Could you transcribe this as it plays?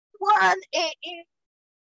everyone. It is.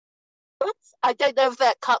 Oops, I don't know if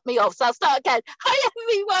that cut me off, so I'll start again. Hi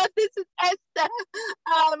everyone, this is Esther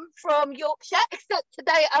from Yorkshire, except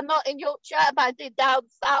today I'm not in Yorkshire, I'm down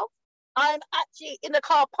south. I'm actually in a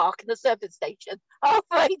car park in the service station,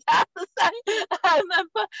 halfway down the side. I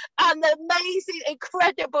remember, and the amazing,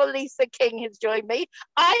 incredible Lisa King has joined me.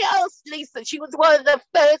 I asked Lisa, she was one of the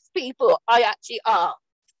first people I actually asked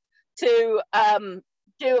to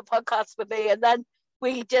do a podcast with me, and then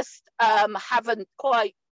we just haven't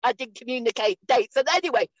quite, I didn't communicate dates. And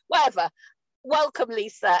anyway, whatever. Welcome,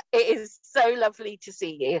 Lisa. It is so lovely to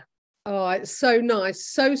see you. Oh, it's so nice.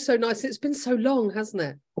 So nice. It's been so long, hasn't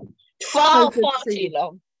it? Far too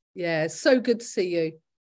long. Yeah, so good to see you.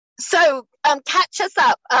 So catch us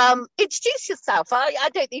up. Introduce yourself. I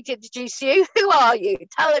don't need to introduce you. Who are you?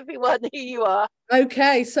 Tell everyone who you are.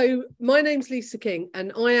 Okay, so my name's Lisa King,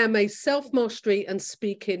 and I am a self-mastery and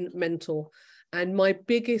speaking mentor. And my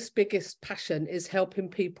biggest passion is helping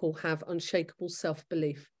people have unshakable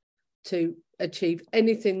self-belief to achieve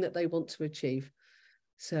anything that they want to achieve.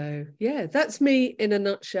 So yeah, that's me in a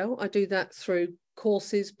nutshell. I do that through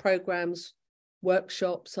courses, programs,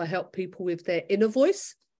 workshops. I help people with their inner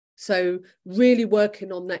voice. So really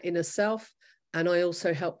working on that inner self. And I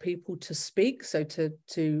also help people to speak. So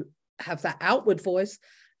to have that outward voice,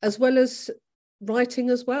 as well as writing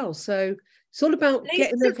as well. So it's all about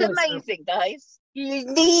getting their voice amazing, out. Guys. You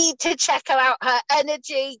need to check her out. Her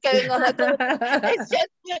energy going on. It's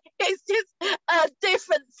just a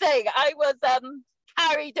different thing. I was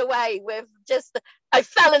carried away with I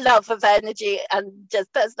fell in love with energy and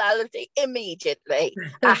just personality immediately,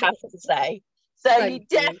 I have to say. So you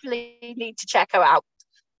definitely need to check her out.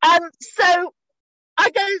 So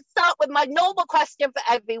I'm going to start with my normal question for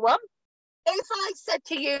everyone. If I said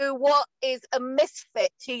to you, what is a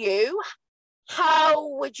misfit to you? How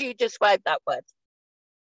would you describe that word?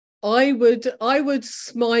 I would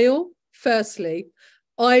smile. Firstly,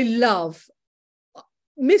 I love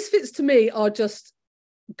misfits. To me are just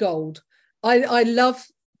gold. I love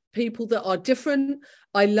people that are different.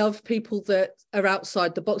 I love people that are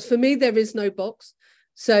outside the box. For me, there is no box.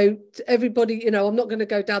 So everybody, I'm not going to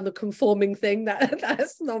go down the conforming thing.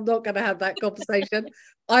 I'm not going to have that conversation.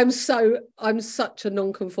 I'm such a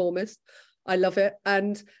non-conformist. I love it.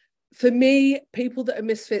 And for me, people that are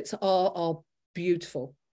misfits are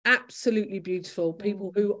beautiful, absolutely beautiful.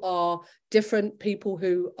 People who are different, people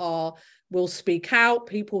who will speak out,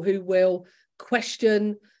 people who will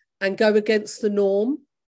question and go against the norm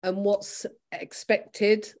and what's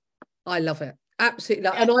expected. I love it. Absolutely.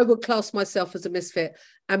 Yeah. And I would class myself as a misfit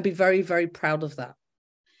and be very, very proud of that.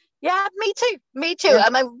 Yeah, me too. Yeah.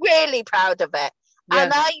 And I'm really proud of it. Yeah.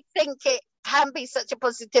 And I think it can be such a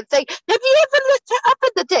positive thing. Have you ever looked it up in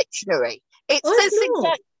the dictionary? It says things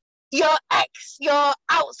like you're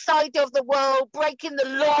outside of the world, breaking the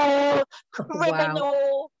law, criminal.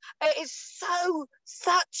 Wow. It is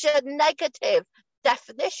such a negative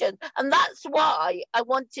definition. And that's why I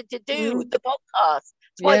wanted to do the podcast.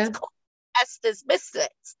 That's why it's called Esther's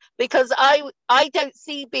Misfits, because I don't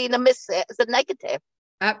see being a misfit as a negative.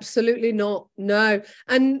 Absolutely not. No.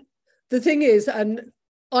 And the thing is, and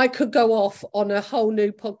I could go off on a whole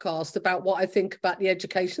new podcast about what I think about the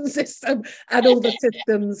education system and all the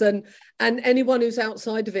systems, and anyone who's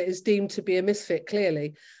outside of it is deemed to be a misfit,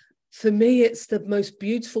 clearly. For me, it's the most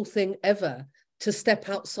beautiful thing ever to step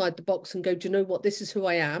outside the box and go, do you know what? This is who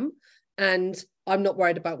I am. And I'm not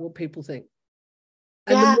worried about what people think.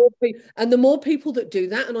 And the more people that do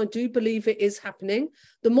that, and I do believe it is happening,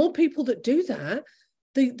 the more people that do that,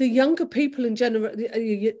 the younger people in general,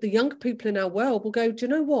 the younger people in our world will go, do you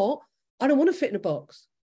know what? I don't want to fit in a box.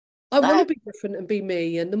 I want to be different and be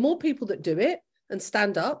me. And the more people that do it and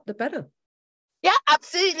stand up, the better. Yeah,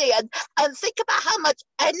 absolutely. And think about how much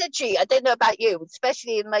energy, I don't know about you,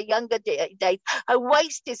 especially in my younger days, I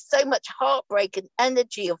wasted so much heartbreak and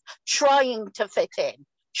energy of trying to fit in,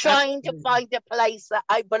 trying to find a place that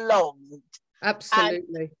I belonged.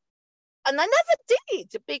 Absolutely. And I never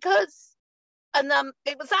did, because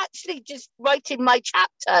it was actually just writing my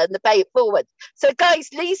chapter in the Pay It Forward. So guys,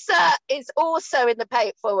 Lisa is also in the Pay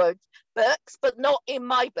It Forward books, but not in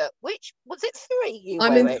my book. Which was it, 3?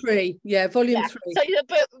 I'm in 3. Yeah, volume 3. So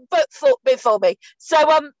the book before me. So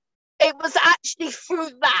it was actually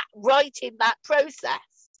through that, writing that process,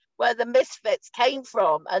 where the misfits came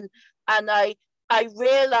from, and I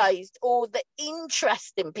realized all the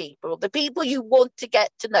interesting people, the people you want to get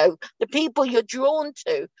to know, the people you're drawn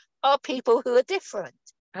to, are people who are different.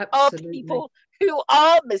 Absolutely. Are people who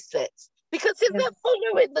are misfits. Because if they're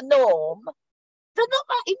following the norm, they're not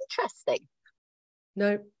that interesting.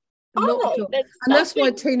 No, not at all. And that's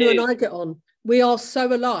why Tina and I get on. We are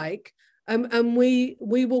so alike. And we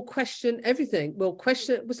will question everything. We'll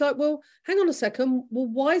question it. It was like, well, hang on a second. Well,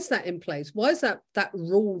 why is that in place? Why is that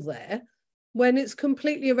rule there when it's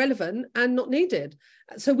completely irrelevant and not needed?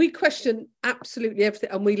 So we question absolutely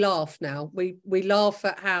everything, and we laugh now. We laugh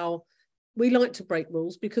at how we like to break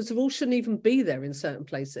rules because the rules shouldn't even be there in certain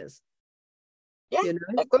places. Yeah, you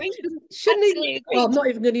know, agreed. shouldn't even. Agreed. Well, I'm not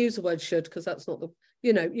even going to use the word should because that's not the.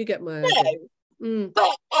 You get my idea. No,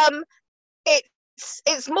 but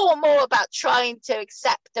it's more and more about trying to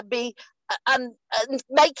accept and be and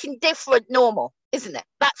making different normal, isn't it?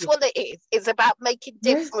 That's what it is. It's about making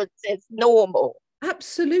differences normal.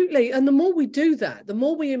 Absolutely. And the more we do that, the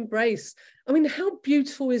more we embrace. I mean, how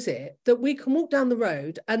beautiful is it that we can walk down the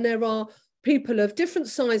road and there are people of different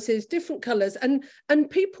sizes, different colours, and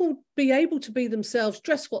people be able to be themselves,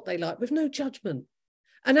 dress what they like with no judgment.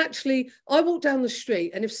 And actually, I walk down the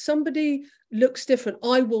street and if somebody looks different,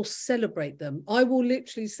 I will celebrate them. I will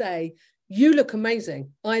literally say, you look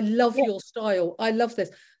amazing. I love your style. I love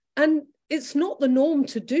this. And it's not the norm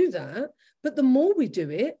to do that. But the more we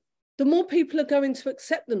do it, the more people are going to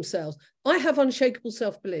accept themselves. I have unshakable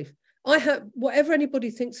self-belief. I have whatever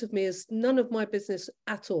anybody thinks of me is none of my business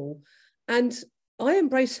at all. And I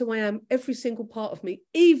embrace who I am, every single part of me,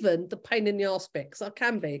 even the pain in the arse bit, because I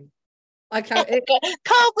can be. I can't.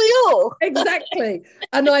 Can't we all? Exactly.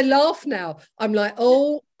 And I laugh now. I'm like,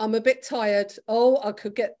 oh, I'm a bit tired. Oh, I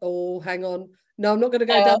could get. Oh, hang on. No, I'm not going to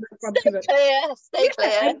go down that grumpy road. Stay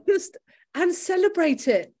clear. And celebrate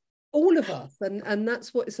it, all of us, and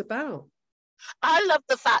that's what it's about. I love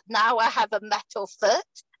the fact now I have a metal foot.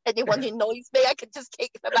 Anyone who annoys me, I can just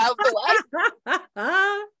kick them out of the way.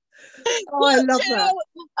 Oh, I love that.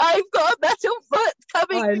 I've got a metal foot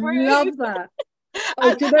coming through. I love that.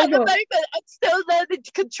 Oh, do you know at the moment, I'm still learning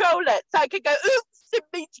to control it, so I can go, oops, didn't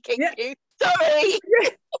mean to kick you. Sorry.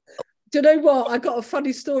 Do you know what? I got a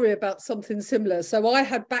funny story about something similar. So I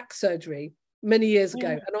had back surgery many years ago,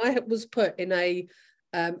 and I was put in a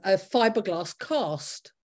fiberglass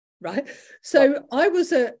cast, right? So I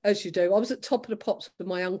was as you do, I was at Top of the Pops with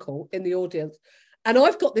my uncle in the audience, and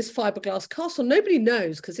I've got this fiberglass cast on. Nobody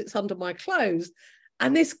knows because it's under my clothes.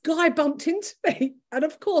 And this guy bumped into me. And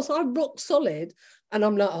of course, I'm rock solid. And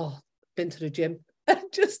I'm like, oh, been to the gym. And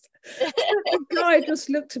just the guy just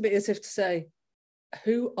looked at me as if to say,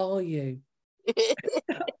 who are you?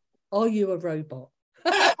 Are you a robot?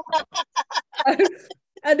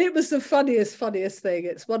 And it was the funniest thing.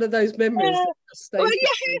 It's one of those memories. Well, you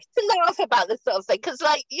have to laugh about this sort of thing. Because,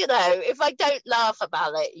 like, if I don't laugh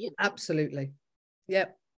about it, Absolutely.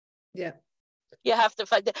 Yep. You have to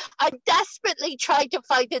find it. I'm desperately trying to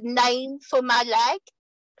find a name for my leg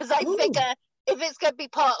because I figure if it's going to be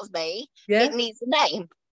part of me, it needs a name.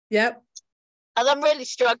 Yep. And I'm really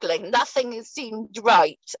struggling. Nothing seemed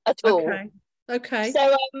right at all. Okay.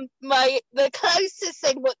 So the closest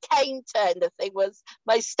thing what came to anything was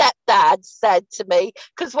my stepdad said to me,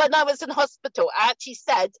 because when I was in hospital, I actually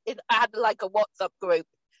said I had like a WhatsApp group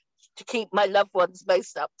to keep my loved ones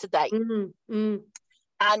most up to date.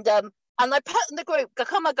 And I put in the group,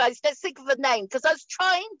 come on, guys, let's think of a name. Because I was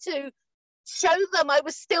trying to show them I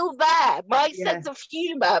was still there. My sense of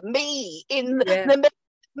humour, me in the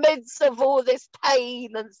midst of all this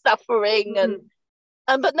pain and suffering.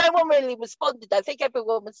 But no one really responded. I think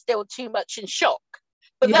everyone was still too much in shock.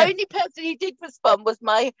 But the only person who did respond was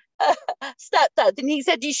my stepdad. And he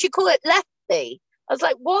said, you should call it Lefty. I was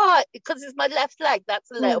like, what? Because it's my left leg.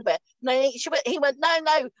 That's a little bit. No, he went,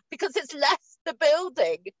 no, because it's less the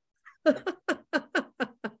building.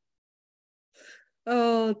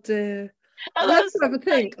 Oh dear. I'll have to have a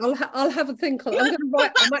think. I'll have a think. I'm going to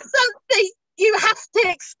write. That's something you have to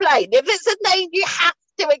explain. If it's a name you have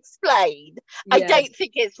to explain, I don't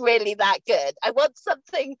think it's really that good. I want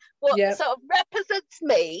something what sort of represents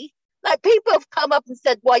me. Like people have come up and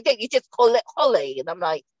said, why don't you just call it Holly? And I'm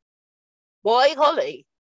like, why Holly?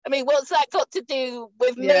 I mean, what's that got to do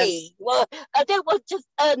with me? Well, I don't want just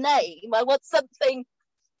a name. I want something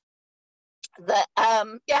that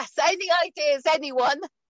any ideas, anyone,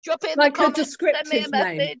 drop in like the comments, a descriptive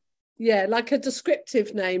name. Like a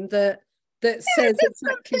descriptive name that says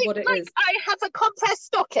exactly what it is. I have a compressed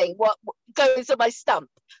stocking what goes on my stump,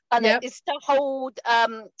 and it is to hold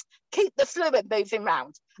keep the fluid moving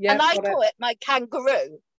round, and I call it my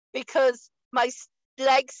kangaroo because my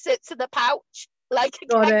leg sits in the pouch like a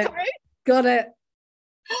kangaroo. Got it.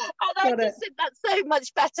 And I just think that's so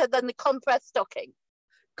much better than the compressed stocking.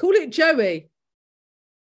 Call it Joey.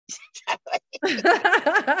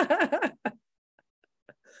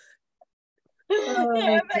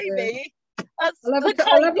 Maybe.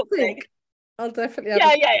 I'll have a think. I'll definitely have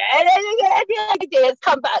Yeah, yeah, yeah. Any ideas,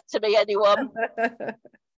 come back to me, anyone.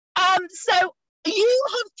 So you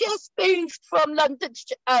have just moved from London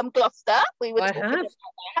to Gloucester. We were I talking have.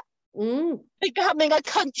 about becoming a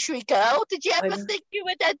country girl. Did you ever think you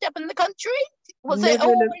would end up in the country? Was it Never in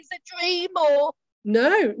a, always a dream, or?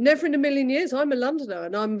 no, never in a million years. I'm a Londoner,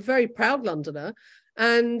 and I'm a very proud Londoner.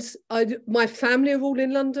 And my family are all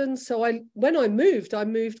in London. So when I moved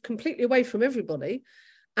completely away from everybody.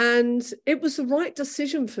 And it was the right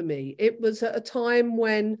decision for me. It was at a time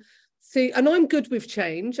when, and I'm good with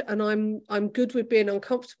change, and I'm good with being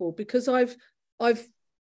uncomfortable, because I've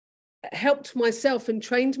helped myself and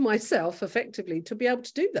trained myself effectively to be able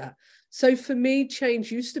to do that. So for me,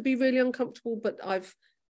 change used to be really uncomfortable, but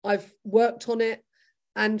I've worked on it.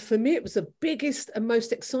 And for me, it was the biggest and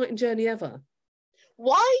most exciting journey ever.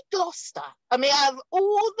 Why Gloucester? I mean, out of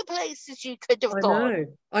all the places you could have gone.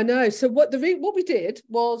 I know. So what we did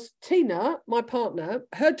was, Tina, my partner,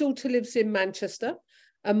 her daughter lives in Manchester,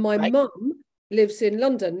 and my mum lives in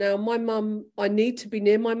London. Now, my mum, I need to be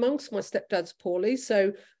near my mum because my stepdad's poorly.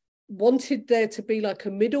 So wanted there to be like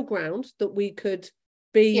a middle ground that we could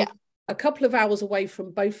be a couple of hours away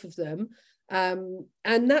from both of them. And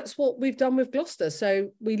that's what we've done with Gloucester. So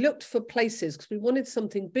we looked for places because we wanted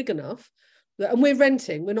something big enough. And we're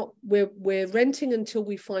renting. We're renting until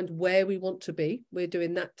we find where we want to be. We're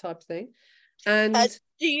doing that type of thing. And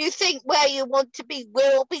do you think where you want to be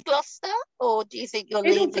will be Gloucester, or do you think you're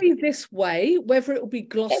leaving? It'll be this way, whether it will be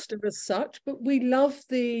Gloucester as such. But we love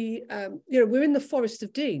the, we're in the Forest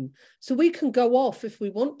of Dean, so we can go off if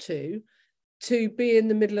we want to be in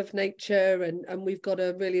the middle of nature, and we've got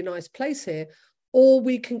a really nice place here. Or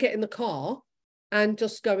we can get in the car and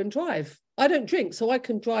just go and drive. I don't drink, so I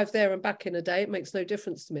can drive there and back in a day. It makes no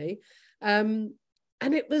difference to me. And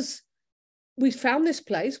we found this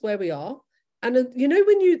place where we are. And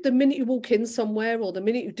when the minute you walk in somewhere, or the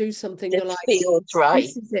minute you do something, you're like, feels right.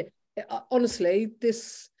 This is it. Honestly,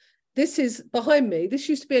 this is behind me. This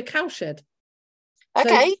used to be a cowshed.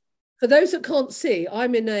 Okay. So for those that can't see,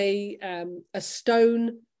 I'm in a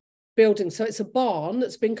stone building. So it's a barn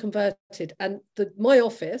that's been converted. And my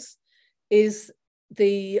office is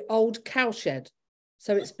the old cowshed.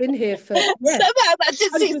 So it's been here for Somehow that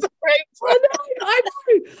just seems appropriate. I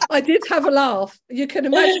know. I did have a laugh. You can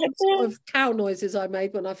imagine the sort of cow noises I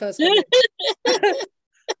made when I first came in.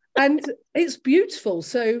 And it's beautiful.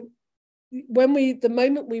 So the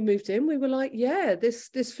moment we moved in, we were like, yeah, this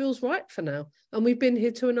feels right for now. And we've been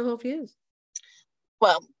here 2.5 years.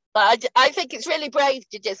 Well, I think it's really brave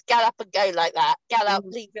to just get up and go like that. Get up,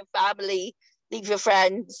 leave your family, leave your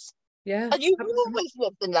friends. Yeah. And you always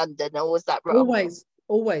lived in London, or was that wrong?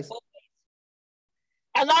 Always.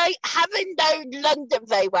 And I, having known London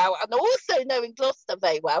very well, and also knowing Gloucester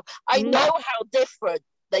very well, I know how different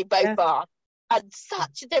they both are. And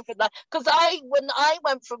such a different, because when I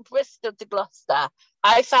went from Bristol to Gloucester,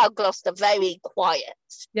 I found Gloucester very quiet.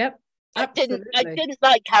 Yep. I didn't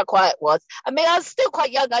like how quiet it was. I mean, I was still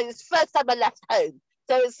quite young. It was the first time I left home.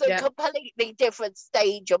 So it's a completely different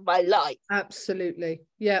stage of my life. Absolutely.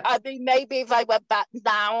 Yeah. I mean, maybe if I went back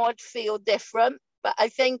now, I'd feel different. But I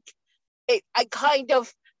think I kind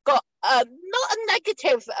of got not a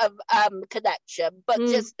negative connection, but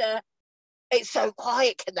just it's so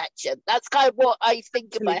quiet connection. That's kind of what I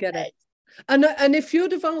think in my head. And if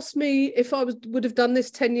you'd have asked me if I would have done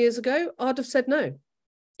this 10 years ago, I'd have said no.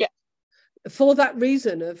 Yeah. For that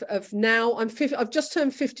reason of now I've just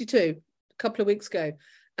turned 52 a couple of weeks ago,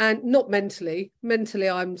 and not mentally. Mentally,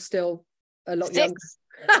 I'm still a lot younger.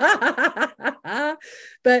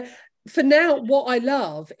 But for now, what I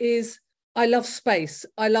love is I love space.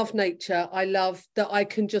 I love nature. I love that I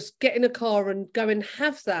can just get in a car and go and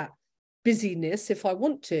have that busyness if I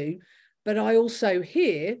want to. But I also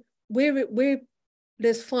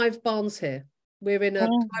there's 5 barns here. We're in a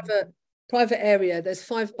private area. There's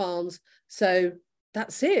 5 barns. So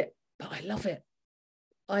that's it. But I love it.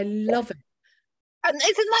 I love it. And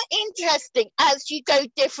isn't that interesting? As you go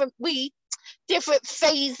different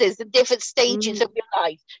phases and different stages of your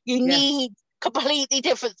life, you need completely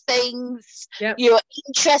different things. You're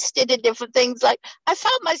interested in different things. Like, I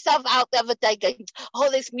found myself out the other day going,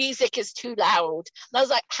 oh, this music is too loud. And I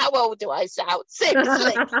was like, how old do I sound?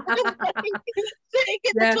 Seriously. Sitting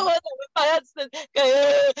in the toilet with my husband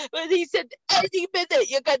going, when he said, any minute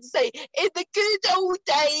you're going to say, in the good old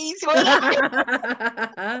days.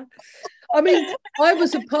 I mean, I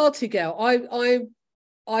was a party girl.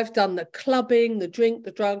 I've done the clubbing, the drink,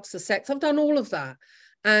 the drugs, the sex. I've done all of that.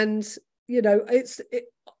 And,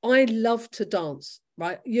 I love to dance,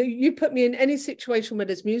 right? You put me in any situation where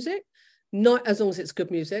there's music not as long as it's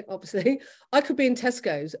good music, obviously. I could be in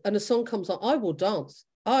Tesco's and a song comes on, I will dance.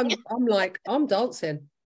 I'm dancing.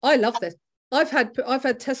 I love this. I've had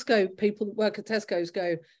Tesco people that work at Tesco's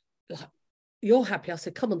go, you're happy. I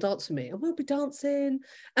said, come and dance with me, and we'll be dancing.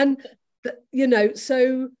 And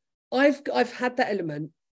so I've had that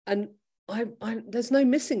element, and I there's no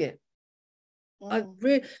missing it.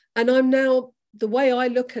 And I'm now, the way I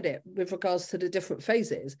look at it with regards to the different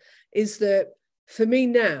phases is that for me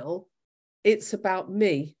now, it's about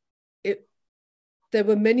me. There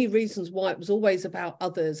were many reasons why it was always about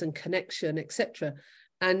others and connection, etc.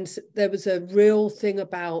 And there was a real thing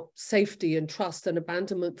about safety and trust and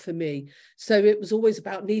abandonment for me. So it was always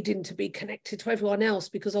about needing to be connected to everyone else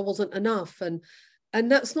because I wasn't enough. And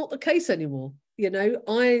that's not the case anymore.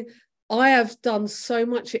 I have done so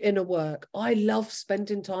much inner work. I love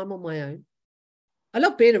spending time on my own. I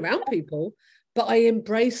love being around people, but I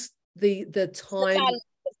embrace the time.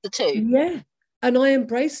 The two. Yeah. And I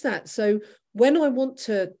embrace that. So when I want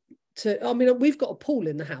to, I mean, we've got a pool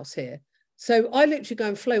in the house here. So I literally go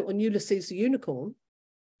and float on Ulysses the unicorn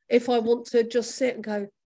if I want to just sit and go,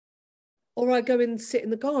 or I go and sit in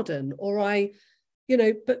the garden, or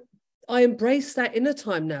but I embrace that inner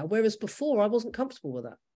time now, whereas before I wasn't comfortable with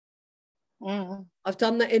that. I've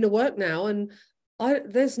done that inner work now, and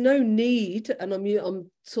there's no need, and I'm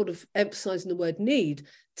sort of emphasizing the word need,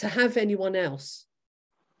 to have anyone else.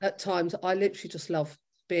 At times, I literally just love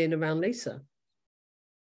being around Lisa.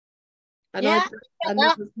 And that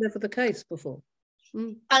was never the case before.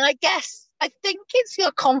 And I think it's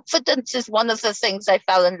your confidence is one of the things I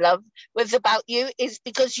fell in love with about you, is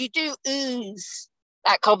because you do ooze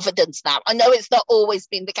that confidence now. I know it's not always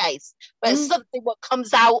been the case, but it's something what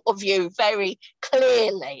comes out of you very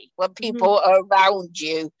clearly when people are around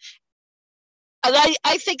you. And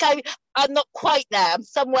I think I'm not quite there. I'm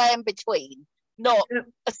somewhere in between.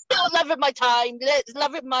 Still loving my time,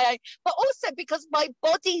 loving my, but also because my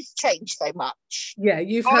body's changed so much. Yeah,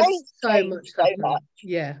 you've had so much happen.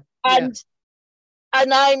 Yeah. And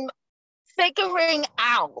I'm figuring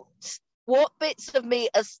out what bits of me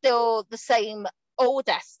are still the same old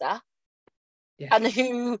Esther, and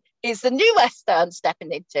who is the new Esther I'm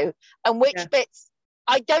stepping into, and which bits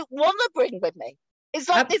I don't want to bring with me. It's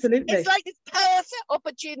like this perfect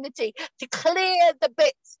opportunity to clear the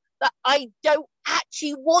bits that I don't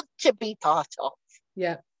actually want to be part of.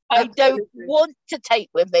 Yeah. I don't want to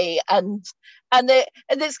take with me, and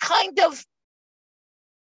it's kind of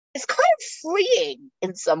freeing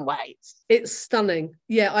in some ways. It's stunning.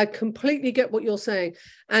 Yeah, I completely get what you're saying.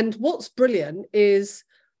 And what's brilliant is,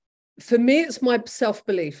 for me, it's my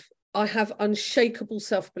self-belief. I have unshakable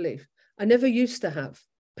self-belief. I never used to have.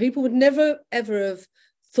 People would never, ever have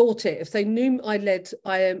thought it. If they knew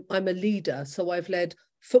I'm a leader. So I've led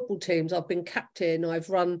football teams, I've been captain, I've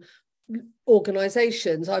run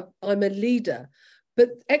organizations, I'm a leader. But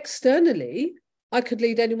externally, I could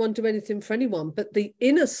lead anyone, do anything for anyone. But the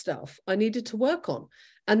inner stuff I needed to work on.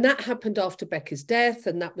 And that happened after Becky's death.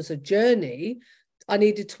 And that was a journey I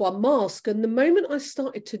needed to unmask. And the moment I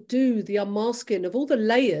started to do the unmasking of all the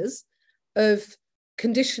layers of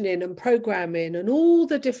conditioning and programming and all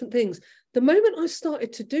the different things, the moment I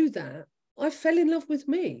started to do that, I fell in love with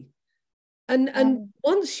me. And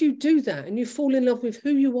once you do that and you fall in love with who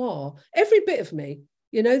you are, every bit of me,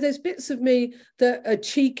 there's bits of me that are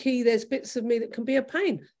cheeky, there's bits of me that can be a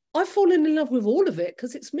pain. I've fallen in love with all of it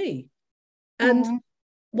because it's me. And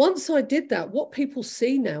once I did that, what people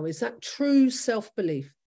see now is that true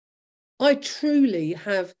self-belief. I truly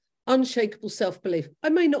have unshakable self-belief. I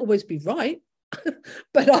may not always be right,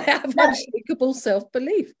 but I have unshakable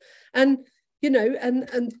self-belief. And,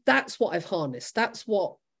 and that's what I've harnessed. That's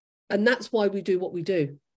why we do what we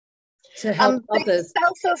do, to help others.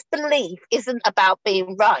 Self-belief isn't about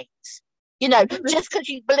being right. Just because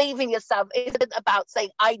you believe in yourself isn't about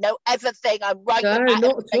saying, I know everything, I'm right. No,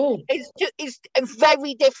 not at all. It's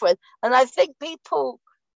very different. And I think people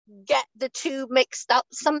get the two mixed up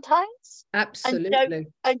sometimes. Absolutely.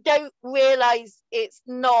 And don't realise it's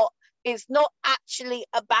not actually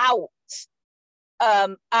about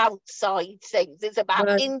outside things. It's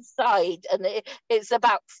about inside, and it's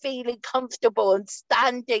about feeling comfortable and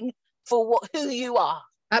standing for who you are.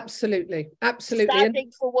 Absolutely.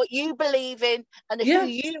 Standing for what you believe in and who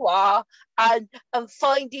you are, and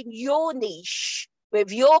finding your niche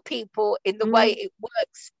with your people in the way it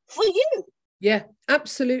works for you. Yeah,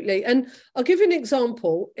 absolutely. And I'll give you an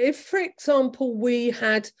example. If, for example, we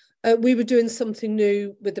were doing something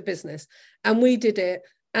new with the business and we did it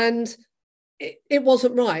and it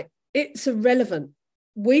wasn't right, it's irrelevant.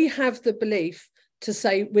 We have the belief to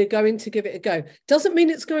say we're going to give it a go. Doesn't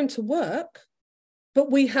mean it's going to work,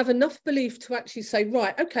 but we have enough belief to actually say,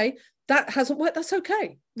 right, okay, that hasn't worked. That's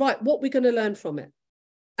okay. Right. What we're going to learn from it.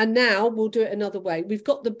 And now we'll do it another way. We've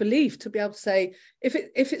got the belief to be able to say, if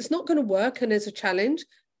it's not going to work and there's a challenge,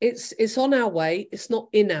 it's on our way. It's not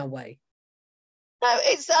in our way. No,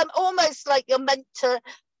 it's almost like you're meant to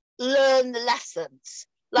learn the lessons.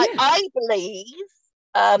 Like, Yeah. I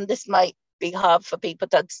believe, this might be hard for people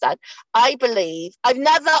to understand. I believe I've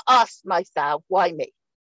never asked myself, why me?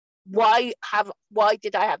 Why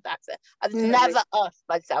did I have that accent? I've never asked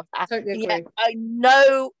myself that. Totally agree. Yet I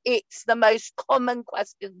know it's the most common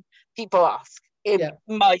question people ask in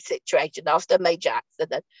my situation after a major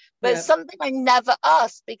accident. But it's something I never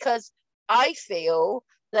asked, because I feel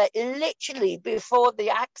that literally before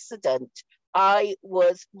the accident, I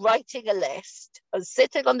was writing a list. I was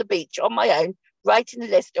sitting on the beach on my own, writing a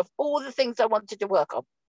list of all the things I wanted to work on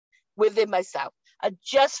within myself. I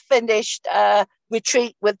just finished a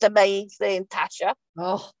retreat with the amazing Tasha.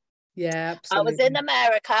 Oh, yeah, absolutely. I was in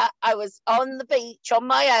America. I was on the beach on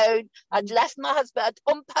my own. I'd left my husband. I'd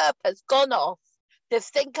on purpose gone off to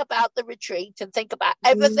think about the retreat and think about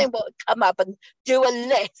everything what would come up and do a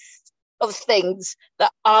list of things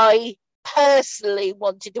that I personally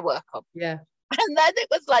wanted to work on. Yeah. And then it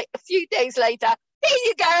was like a few days later, here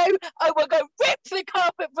you go. I will go rip the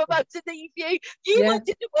carpet from underneath you. You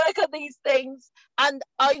wanted to work on these things. And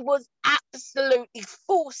I was absolutely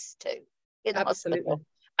forced to in hospital.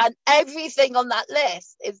 And everything on that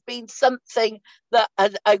list has been something that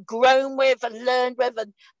I've grown with and learned with.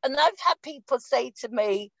 And I've had people say to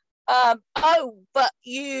me, oh, but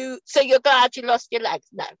so you're glad you lost your legs?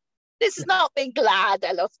 No. This is not being glad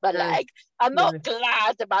I lost my leg. I'm not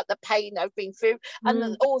glad about the pain I've been through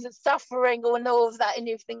and all the suffering and all of that and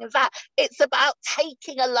everything of that. It's about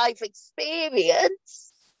taking a life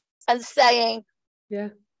experience and saying,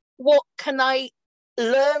 what can I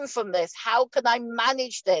learn from this? How can I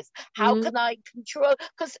manage this? How can I control?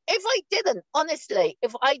 Because if I didn't, honestly,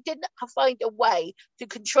 if I didn't find a way to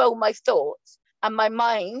control my thoughts and my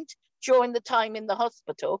mind during the time in the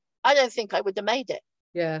hospital, I don't think I would have made it.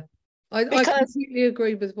 Yeah. I completely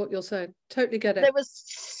agree with what you're saying. Totally get it.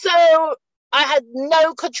 I had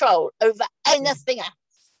no control over anything else.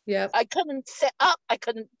 Yeah. I couldn't sit up. I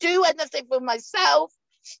couldn't do anything for myself.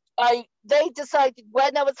 They decided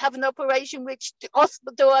when I was having an operation, which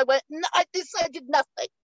hospital I went, I decided nothing.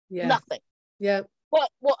 Yeah. Nothing. Yeah. What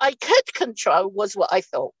I could control was what I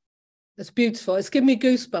thought. That's beautiful. It's given me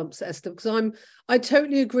goosebumps, Esther, because I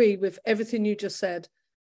totally agree with everything you just said.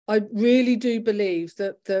 I really do believe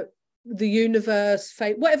that the universe,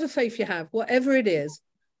 faith, whatever faith you have, whatever it is,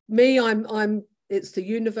 it's the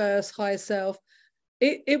universe, higher self.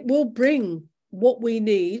 It will bring what we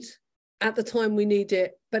need at the time we need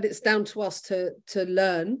it, but it's down to us to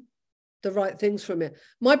learn the right things from it.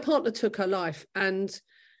 My partner took her life, and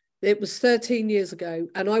it was 13 years ago,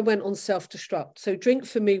 and I went on self-destruct. So drink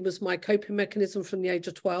for me was my coping mechanism from the age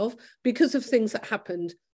of 12 because of things that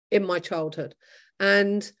happened in my childhood.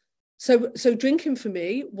 And so drinking for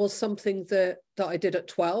me was something that I did at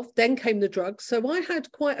 12. Then came the drugs. So I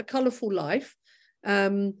had quite a colourful life.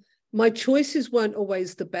 My choices weren't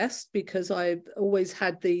always the best because I always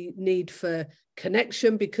had the need for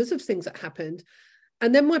connection because of things that happened.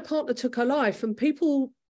 And then my partner took her life, and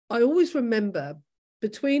I always remember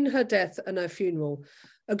between her death and her funeral,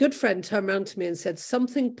 a good friend turned around to me and said,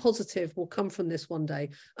 something positive will come from this one day.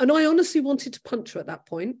 And I honestly wanted to punch her at that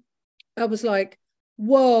point. I was like,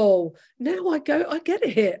 whoa, now I get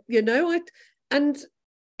it, and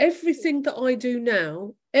everything that I do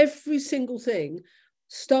now, every single thing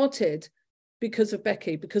started because of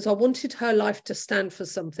Becky, because I wanted her life to stand for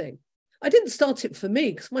something. I didn't start it for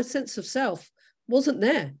me because my sense of self wasn't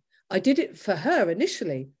there. I did it for her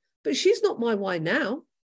initially, but she's not my why now.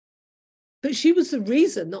 But she was the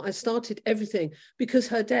reason that I started everything, because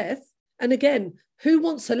her death, and again, who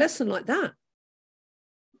wants a lesson like that?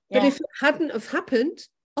 But if it hadn't have happened,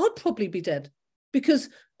 I'd probably be dead, because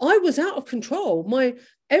I was out of control.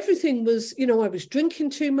 Everything was, I was drinking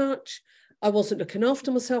too much. I wasn't looking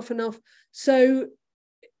after myself enough. So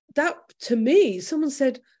that, to me, someone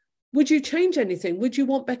said, would you change anything? Would you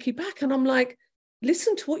want Becky back? And I'm like,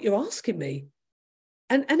 listen to what you're asking me.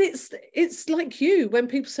 And it's like you, when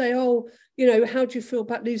people say, oh, how do you feel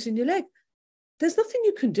about losing your leg? There's nothing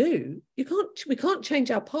you can do. We can't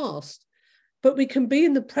change our past. But we can be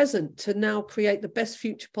in the present to now create the best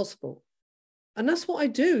future possible. And that's what I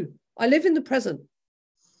do. I live in the present.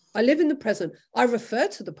 I refer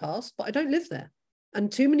to the past, but I don't live there.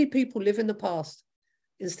 And too many people live in the past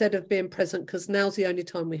instead of being present, because now's the only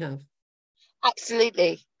time we have.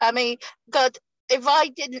 Absolutely. I mean, God, if I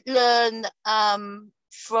didn't learn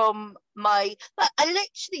from my, like, I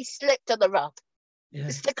literally slipped on the rug. Yeah.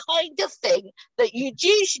 It's the kind of thing that you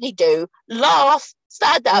usually do: laugh,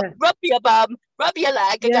 stand up, rub your bum, rub your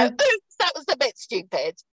leg, and go, oops, that was a bit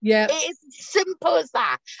stupid. Yeah. It is as simple as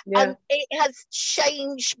that. Yeah. And it has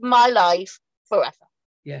changed my life forever.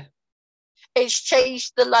 Yeah. It's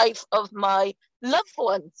changed the life of my loved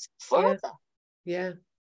ones forever. Yeah.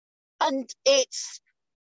 And it's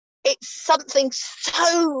something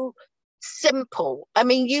so simple. I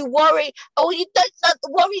mean, you worry, you don't,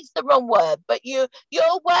 worry's the wrong word, but you're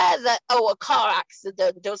aware that, a car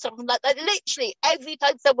accident or something like that. Literally every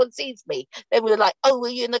time someone sees me, they were like, were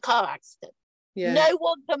you in a car accident? Yeah. No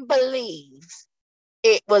one can believe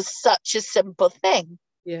it was such a simple thing.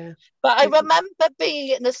 Yeah. But I remember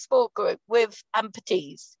being in a sport group with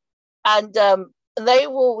amputees, and they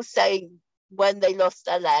were all saying when they lost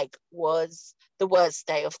their leg was the worst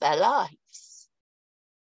day of their lives.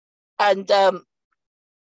 And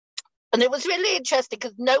it was really interesting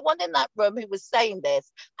because no one in that room who was saying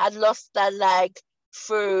this had lost their leg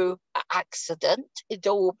through an accident. It'd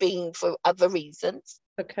all been for other reasons.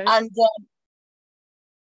 Okay.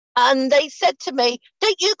 And they said to me,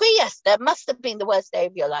 don't you agree? Yes, that must have been the worst day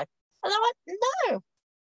of your life. And I went,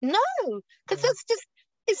 no, because that's just,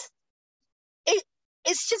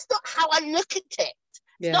 it's just not how I look at it.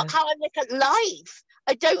 It's not how I look at life.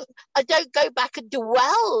 I don't go back and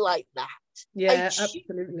dwell like that. Yeah,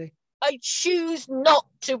 absolutely. I choose not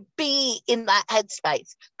to be in that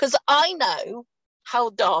headspace because I know how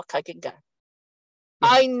dark I can go. Yeah.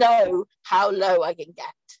 I know how low I can get.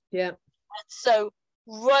 Yeah. And so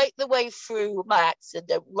right the way through my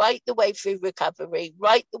accident, right the way through recovery,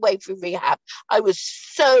 right the way through rehab, I was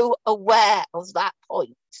so aware of that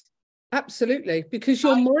point. Absolutely, because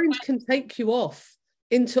your mind can take you off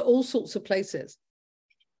into all sorts of places.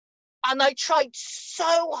 And I tried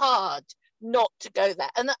so hard not to go there.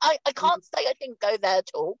 And I can't say I didn't go there at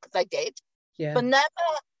all, because I did. Yeah. But never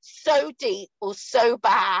so deep or so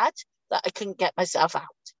bad that I couldn't get myself out.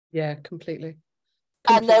 Yeah, completely.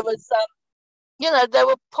 And there was, there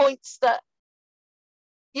were points that,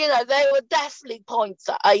 there were definitely points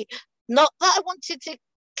that not that I wanted to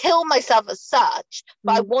kill myself as such,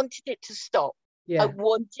 but I wanted it to stop. Yeah. I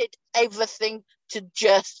wanted everything to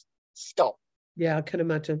just stop. Yeah, I can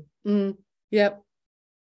imagine. Yep.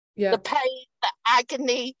 Yeah. The pain, the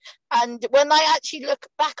agony. And when I actually look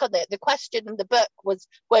back on it, the question in the book was,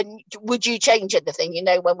 when would you change anything?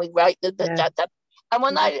 When we write the and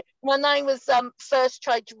when I was first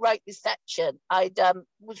trying to write this section, I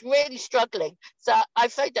was really struggling. So I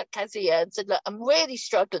phoned up Kezia and said, look, I'm really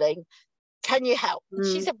struggling. Can you help? And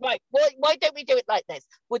she said, right, why don't we do it like this?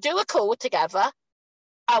 We'll do a call together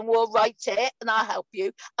and we'll write it and I'll help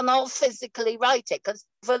you and I'll physically write it. Because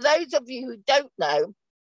for those of you who don't know,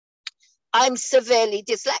 I'm severely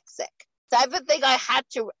dyslexic. So everything I had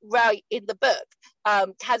to write in the book,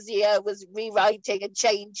 Kezia was rewriting and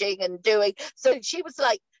changing and doing. So she was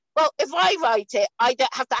like, well, if I write it, I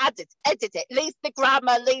don't have to edit it. At least the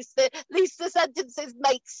grammar, at least the sentences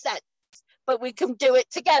make sense, but we can do it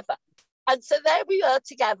together. And so there we are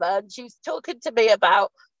together, and she was talking to me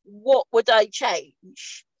about what would I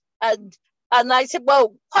change. And I said,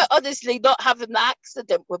 well, quite honestly, not having the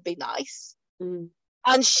accident would be nice.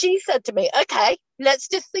 And she said to me, okay, let's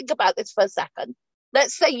just think about this for a second.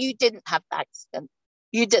 Let's say you didn't have the accident.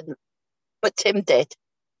 You didn't, but Tim did.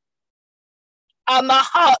 And my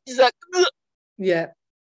heart is like, ugh. Yeah.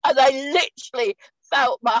 And I literally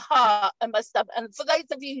felt my heart and my stomach. And for those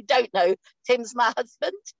of you who don't know, Tim's my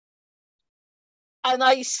husband. And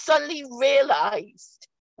I suddenly realized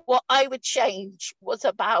what I would change was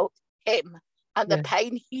about him and the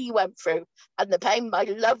pain he went through and the pain my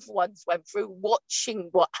loved ones went through watching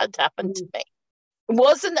what had happened to me. It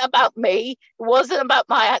wasn't about me. It wasn't about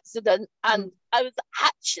my accident. And I was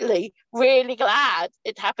actually really glad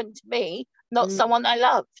it happened to me, not someone I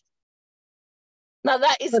loved. Now,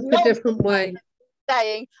 that is not a different way.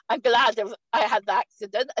 Saying I'm glad I had the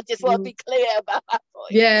accident. I just want to be clear about that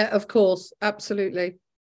point. Yeah, of course. Absolutely.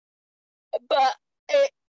 But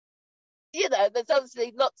there's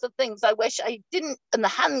obviously lots of things I wish I didn't and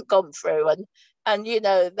hadn't gone through, and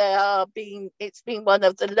it's been one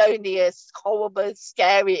of the loneliest, horrible,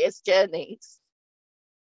 scariest journeys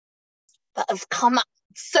that have come.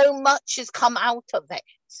 So much has come out of it.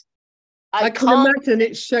 I can imagine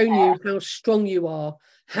it's shown you how strong you are,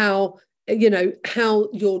 how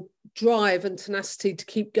your drive and tenacity to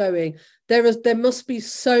keep going. There must be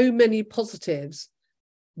so many positives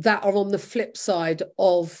that are on the flip side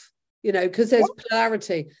of, because there's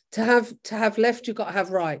polarity. To have left, you've got to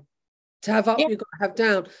have right. To have up, Yeah. you've got to have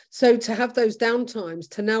down. So to have those down times,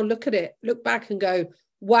 to now look at it, look back and go,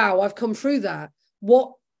 wow, I've come through that.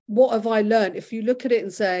 What have I learned? If you look at it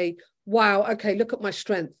and say, wow, okay, look at my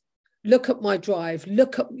strength, look at my drive,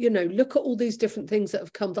 look at all these different things that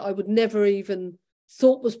have come that I would never even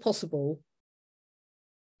thought was possible.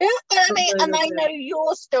 Yeah, I mean, and I know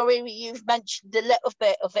your story, you've mentioned a little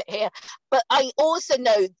bit of it here, but I also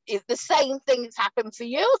know if the same things happen for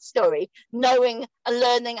your story, knowing and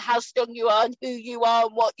learning how strong you are and who you are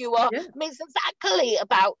and what you are. Yeah. I mean, it's exactly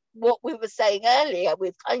about what we were saying earlier.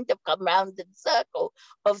 We've kind of come round in circle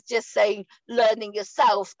of just saying learning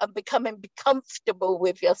yourself and becoming comfortable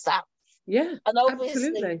with yourself. Yeah, and obviously,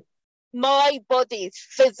 absolutely. my body is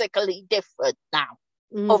physically different now,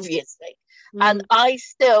 obviously. And Mm. I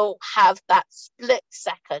still have that split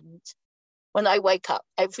second when I wake up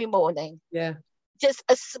every morning. Yeah. Just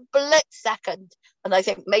a split second. And I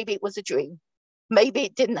think maybe it was a dream. Maybe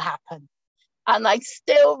it didn't happen. And I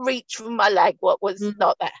still reach for my leg, what was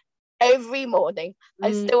not there. Every morning,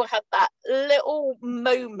 I still have that little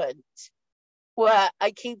moment where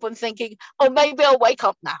I keep on thinking, oh, maybe I'll wake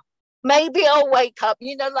up now. Maybe I'll wake up.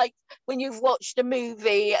 You know, like when you've watched a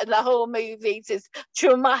movie and the whole movie's this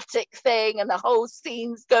traumatic thing and the whole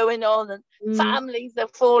scene's going on and families are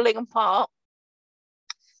falling apart.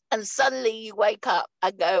 And suddenly you wake up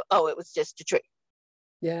and go, oh, it was just a dream.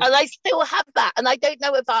 Yeah. And I still have that. And I don't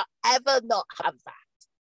know if I'll ever not have that.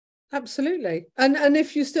 Absolutely. And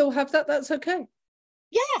if you still have that, that's okay.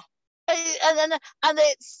 Yeah. And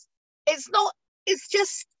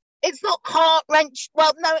it's not heart wrench.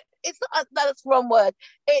 Well, no, it's not. That's the wrong word.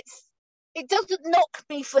 It doesn't knock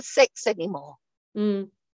me for six anymore.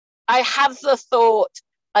 I have the thought.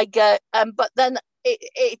 I go, but then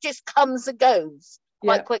it just comes and goes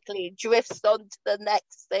quite quickly. It drifts on to the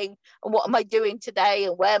next thing. And what am I doing today?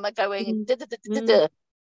 And where am I going?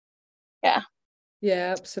 Yeah.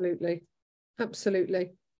 Yeah. Absolutely.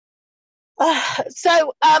 Absolutely.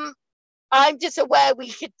 So I'm just aware we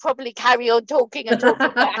should probably carry on talking and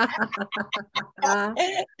talking back.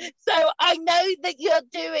 So I know that you're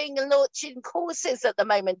doing and launching courses at the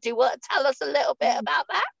moment. Do you want to tell us a little bit about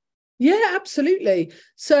that? Yeah, absolutely.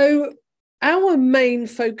 So our main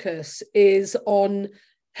focus is on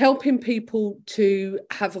helping people to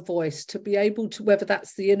have a voice, to be able to, whether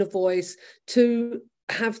that's the inner voice, to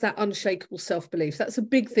have that unshakable self-belief. That's a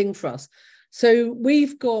big thing for us. So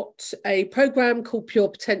we've got a program called Pure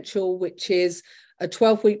Potential, which is a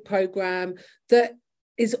 12-week program that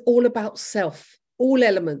is all about self, all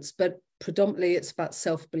elements, but predominantly it's about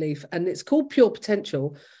self-belief. And it's called Pure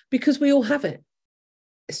Potential because we all have it.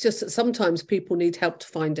 It's just that sometimes people need help to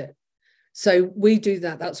find it. So we do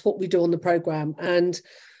that. That's what we do on the program. And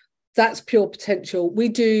that's Pure Potential. We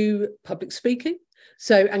do public speaking,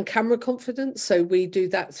 and camera confidence. So we do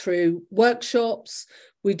that through workshops.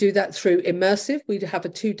 We do that through immersive. We have a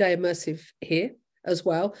 2-day immersive here as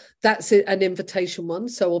well. That's an invitation one.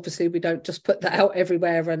 So obviously we don't just put that out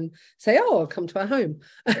everywhere and say, oh, come to our home.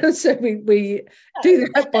 So we do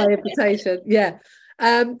that by invitation. Yeah.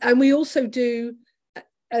 And we also do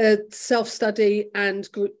self-study and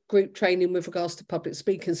group training with regards to public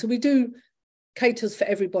speaking. So we do caters for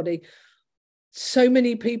everybody. So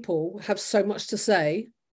many people have so much to say,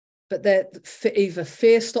 but either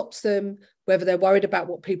fear stops them, whether they're worried about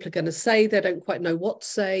what people are going to say, they don't quite know what to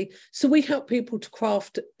say. So we help people to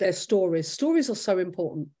craft their stories. Stories are so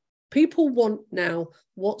important. People want now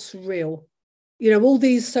what's real. You know, all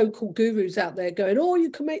these so-called gurus out there going, oh, you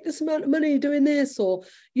can make this amount of money doing this, or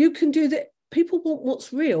you can do that. People want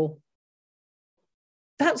what's real.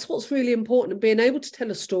 That's what's really important. And being able to tell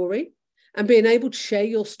a story and being able to share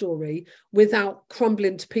your story without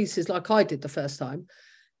crumbling to pieces like I did the first time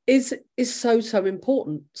is so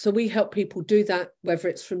important. So we help people do that, whether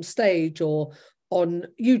it's from stage or on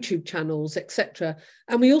YouTube channels, etc.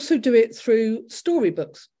 And we also do it through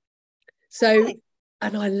storybooks. So,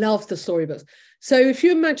 and I love the storybooks. So if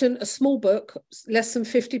you imagine a small book, less than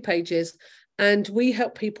 50 pages, and we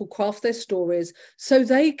help people craft their stories so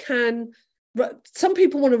they can, some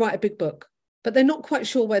people want to write a big book, but they're not quite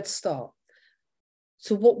sure where to start.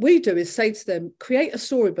 So what we do is say to them, create a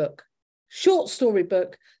storybook, short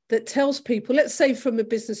storybook that tells people, let's say from a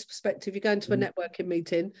business perspective, you're going to a networking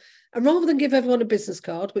meeting, and rather than give everyone a business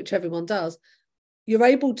card, which everyone does, you're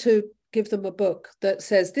able to give them a book that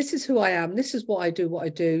says, this is who I am, this is what I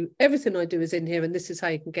do, everything I do is in here, and this is how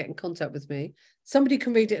you can get in contact with me. Somebody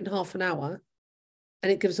can read it in half an hour,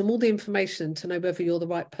 and it gives them all the information to know whether you're the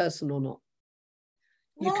right person or not.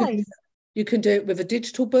 Nice. You can do it with a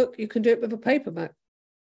digital book, you can do it with a paperback.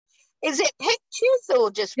 Is it pictures or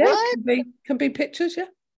just words? Can be pictures, yeah.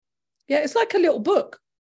 Yeah, it's like a little book.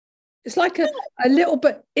 It's like a little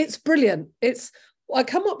bit, it's brilliant. I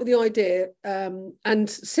come up with the idea, and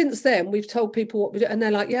since then we've told people what we do, and they're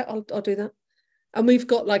like, yeah, I'll do that. And we've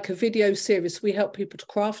got like a video series. We help people to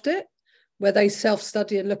craft it, where they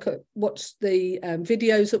self-study and look at what's the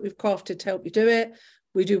videos that we've crafted to help you do it.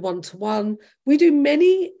 We do one-to-one. We do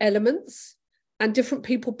many elements, and different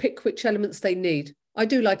people pick which elements they need. I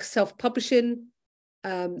do like self-publishing.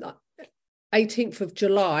 18th of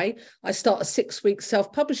July, I start a 6-week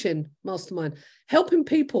self-publishing mastermind, helping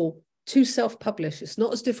people to self-publish. It's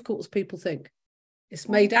not as difficult as people think. It's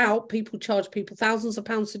made out, people charge people thousands of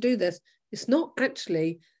pounds to do this. It's not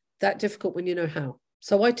actually that difficult when you know how.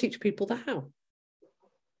 So I teach people the how.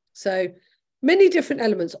 So many different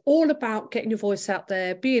elements, all about getting your voice out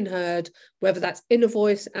there, being heard, whether that's inner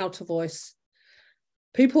voice, outer voice.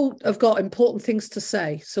 People have got important things to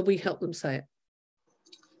say, so we help them say it.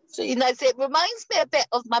 So, you know, so it reminds me a bit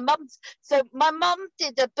of my mum's. So my mum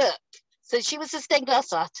did a book. So she was a stained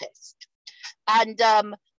glass artist. And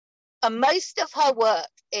most of her work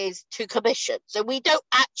is to commission. So we don't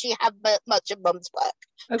actually have much of mum's work.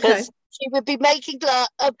 Because she would be making glass.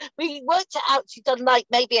 We worked it out. She'd done like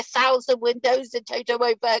maybe 1,000 windows in total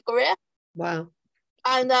over her career. Wow.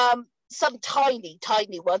 And some tiny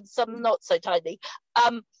ones, some not so tiny.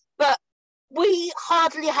 But we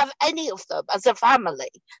hardly have any of them as a family,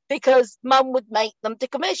 because mum would make them to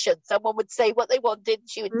commission. Someone would say what they wanted,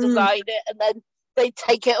 she would design it, and then they'd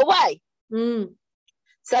take it away.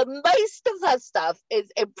 So most of her stuff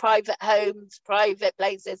is in private homes, private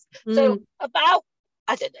places. So about,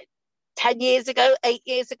 I don't know, 10 years ago, 8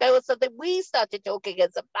 years ago or something, we started talking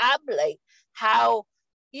as a family how,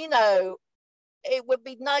 you know, it would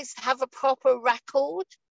be nice to have a proper record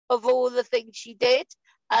of all the things she did.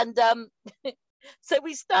 And so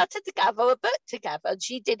we started to gather a book together, and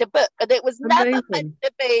she did a book, and it was never meant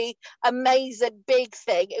to be amazing big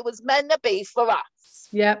thing. It was meant to be for us,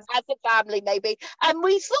 as a family maybe. And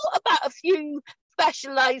we thought about a few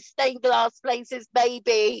specialized stained glass places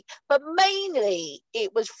maybe, but mainly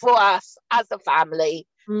it was for us as a family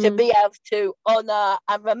to be able to honor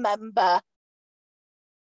and remember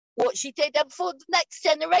what she did, and for the next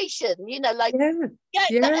generation, you know, like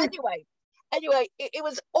Anyway, it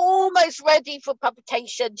was almost ready for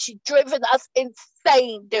publication. She'd driven us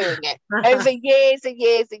insane doing it over years and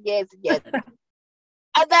years and years and years.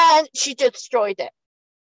 And then she just destroyed it.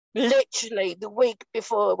 Literally the week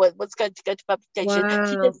before it was going to go to publication,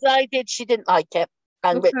 she decided she didn't like it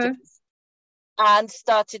and ripped it and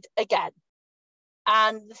started again.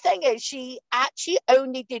 And the thing is, she actually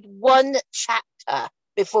only did one chapter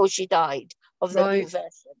before she died of the new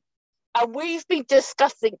version. And we've been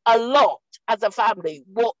discussing a lot as a family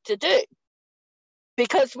what to do,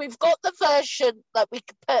 because we've got the version that we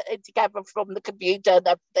could put it together from the computer and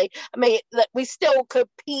everything. I mean, that we still could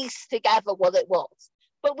piece together what it was,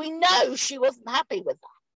 but we know she wasn't happy with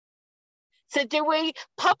that. So do we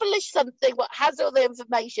publish something that has all the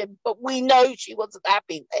information, but we know she wasn't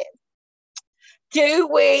happy with? Do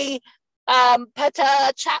we put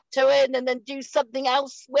a chapter in and then do something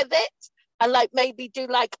else with it? And like maybe do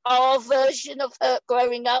like our version of her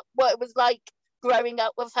growing up, what it was like growing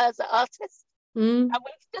up with her as an artist. And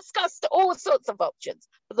we've discussed all sorts of options.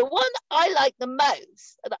 But the one I like the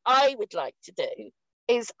most, and I would like to do,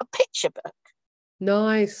 is a picture book.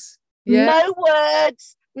 Nice. No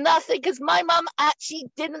words, nothing, because my mum actually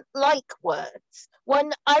didn't like words.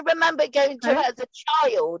 When I remember going to her as a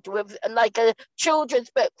child with like a children's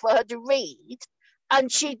book for her to read,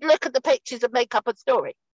 and she'd look at the pictures and make up a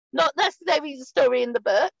story. Not necessarily the story in the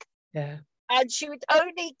book. And she would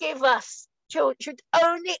only give us children, she would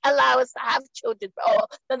only allow us to have children. Oh,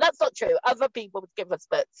 no, that's not true. Other people would give us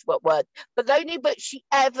books, what word? But the only book she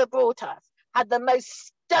ever brought us had the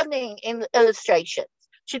most stunning illustrations.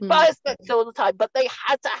 She'd buy us books all the time, but they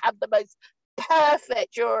had to have the most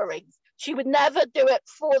perfect drawings. She would never do it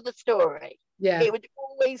for the story. It would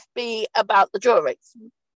always be about the drawings.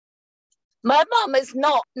 My mum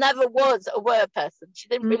never was a word person. She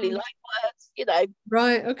didn't really like words, you know.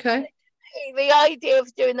 The idea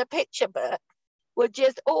of doing a picture book with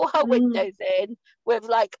just all her windows in, with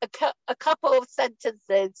like a couple of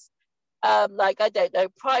sentences, like, I don't know,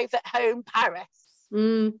 private home Paris,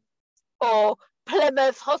 or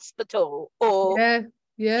Plymouth Hospital, or you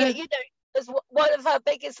know, there's one of her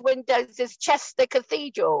biggest windows is Chester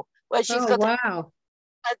Cathedral, where she's got a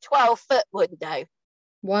 12-foot window.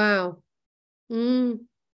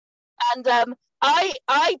 And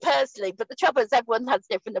I personally, but the trouble is everyone has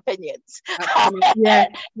different opinions. You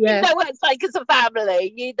know what it's like as a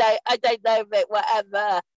family. You know, I don't know if it will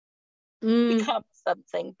ever become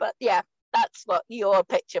something, but that's what your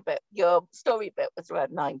picture bit, your story bit was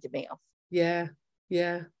reminding me of. Yeah,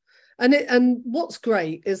 yeah. And what's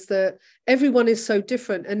great is that everyone is so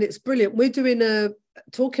different, and it's brilliant. We're doing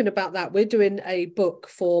talking about that, we're doing a book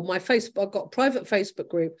for my Facebook. I've got a private Facebook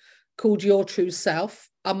group called Your True Self,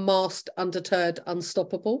 Unmasked, Undeterred,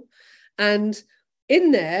 Unstoppable. And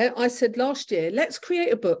in there, I said last year, let's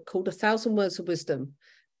create a book called 1,000 Words of Wisdom.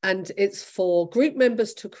 And it's for group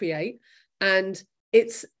members to create. And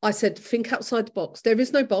I said, think outside the box. There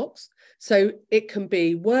is no box. So it can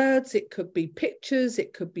be words, it could be pictures,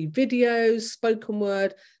 it could be videos, spoken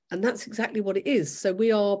word. And that's exactly what it is. So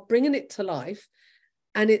we are bringing it to life.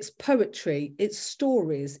 And it's poetry, it's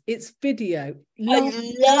stories, it's video. I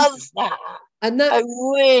love that. And I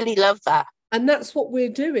really love that. And that's what we're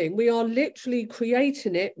doing. We are literally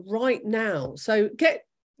creating it right now. So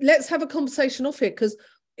let's have a conversation off here, because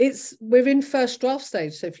we're in first draft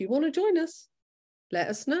stage. So if you want to join us, let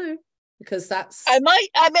us know, because that's I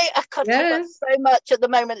can't talk about so much at the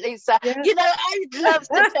moment, Lisa. Yeah. You know, I'd love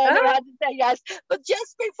to turn around and say yes, but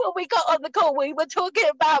just before we got on the call, we were talking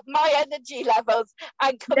about my energy levels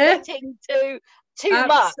and committing to too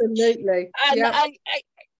much. Absolutely. And I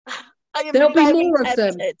am There'll be more tempted.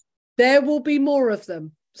 of them. There will be more of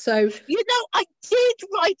them. So I did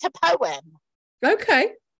write a poem.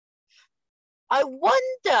 Okay. I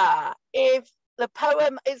wonder if the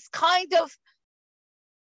poem is kind of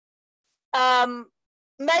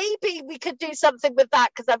maybe we could do something with that,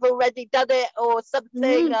 because I've already done it, or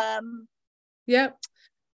something. Yeah.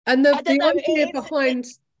 And the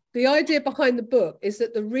idea behind the book is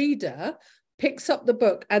that the reader picks up the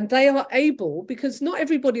book, and they are able, because not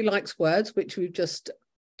everybody likes words, which we've just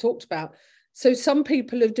talked about. So some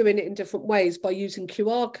people are doing it in different ways by using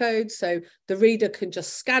QR codes. So the reader can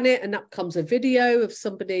just scan it and that becomes a video of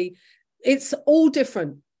somebody. It's all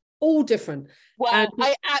different. Well,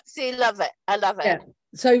 I absolutely love it. I love it. Yeah.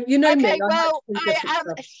 So me. Well, I am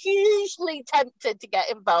hugely tempted to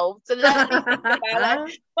get involved. So let me think about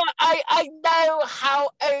it. But I know how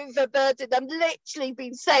overburdened. I'm literally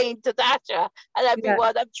been saying to Dasha and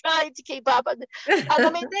everyone, I'm trying to keep up. And I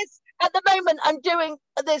mean, this at the moment, I'm doing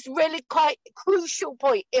this really quite crucial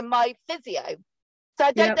point in my physio. So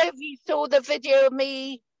I don't know if you saw the video of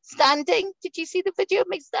me standing. Did you see the video of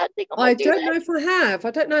me standing? I don't know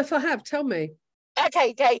if I have. Tell me.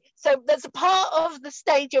 Okay. So there's a part of the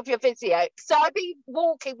stage of your physio. So I've been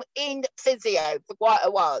walking in physio for quite a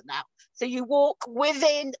while now. So you walk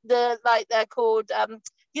within they're called,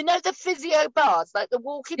 the physio bars, like the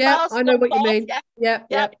walking bars. Yeah, I know what you mean.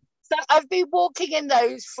 Yeah. So I've been walking in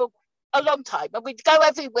those for a long time, and we'd go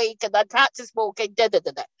every week and I'd practice walking,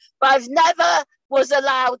 But I've never was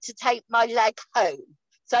allowed to take my leg home.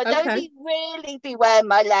 So I'd only really be wearing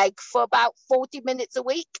my leg for about 40 minutes a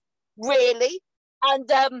week, really. And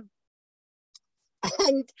then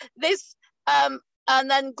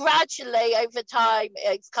gradually over time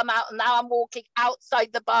it's come out, and now I'm walking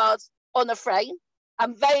outside the bars on a frame.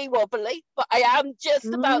 I'm very wobbly, but I am just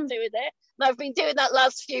about doing it. And I've been doing that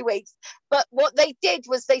last few weeks. But what they did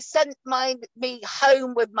was they sent me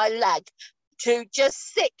home with my leg to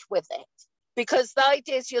just sit with it, because the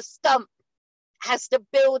idea is your stump has to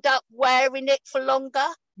build up wearing it for longer.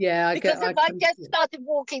 Yeah, if I just started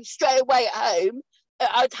walking straight away at home,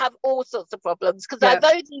 I'd have all sorts of problems, because I've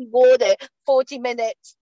only worn it 40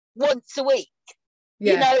 minutes once a week.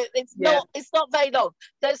 Yeah. It's not very long.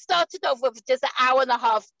 So it started off with just an hour and a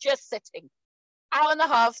half just sitting. Hour and a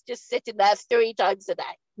half just sitting there 3 times a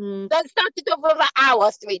day. Then started off with an hour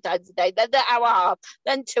 3 times a day, then an hour and a half,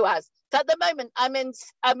 then 2 hours. So at the moment I'm in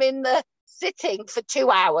the sitting for 2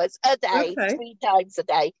 hours a day, 3 times a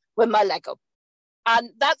day with my leg up.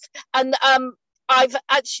 And I've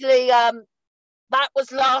actually that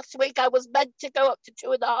was last week. I was meant to go up to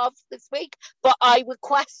 2.5 this week, but I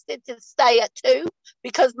requested to stay at 2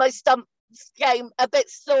 because my stump became a bit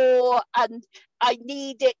sore and I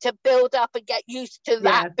need it to build up and get used to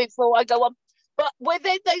that before I go on. But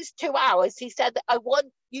within those 2 hours, he said, I want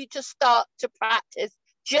you to start to practice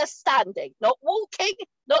just standing, not walking,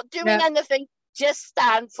 not doing anything, just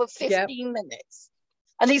stand for 15 minutes.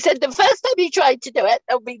 And he said, the first time you tried to do it,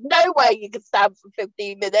 there'll be no way you can stand for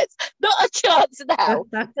 15 minutes. Not a chance now.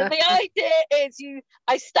 So the idea is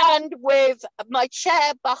I stand with my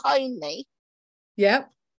chair behind me. Yep.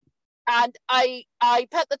 And I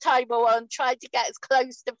put the timer on, try to get as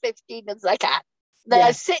close to 15 as I can. Then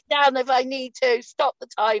I sit down if I need to, stop the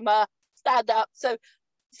timer, stand up. So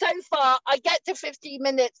far, I get to 15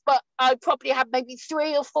 minutes, but I probably have maybe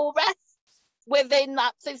 3 or 4 rests within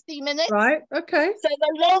that 15 minutes. Right, okay. So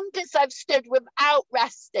the longest I've stood without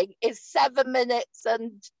resting is 7 minutes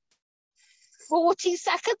and 40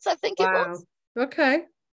 seconds, I think it was. Okay.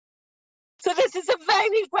 So this is a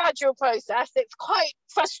very gradual process. It's quite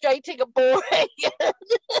frustrating and boring,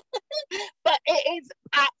 but it is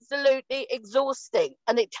absolutely exhausting,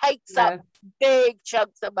 and it takes up big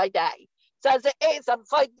chunks of my day. So as it is, I'm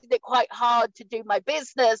finding it quite hard to do my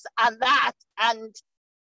business and that. And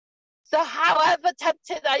so however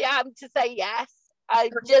tempted I am to say yes, I'm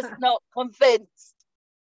just not convinced.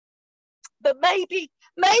 But maybe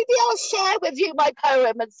I'll share with you my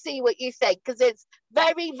poem and see what you think, because it's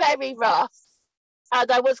very, very rough. And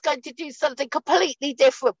I was going to do something completely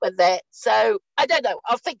different with it. So I don't know.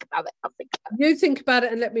 I'll think about it. You think about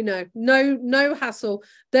it and let me know. No hassle.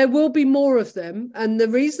 There will be more of them. And the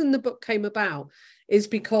reason the book came about is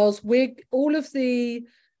because all of the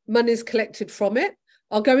monies collected from it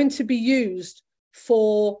are going to be used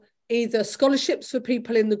for either scholarships for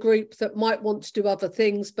people in the group that might want to do other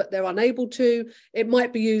things, but they're unable to. It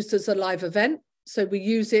might be used as a live event. So we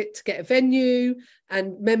use it to get a venue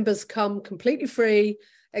and members come completely free,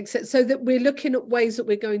 except so that we're looking at ways that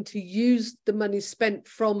we're going to use the money spent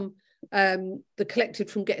from the collected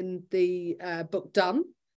from getting the book done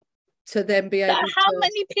to then be able to... How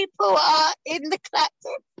many people are in the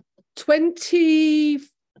collective?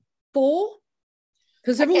 24.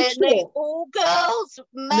 Because they're all short. All girls,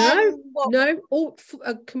 men? No, all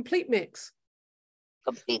a complete mix.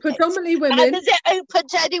 Predominantly women. And is it open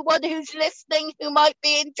to anyone who's listening who might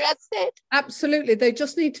be interested? Absolutely. They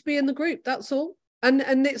just need to be in the group. That's all. And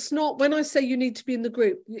it's not, when I say you need to be in the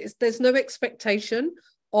group, there's no expectation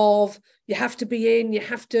of you have to be in, you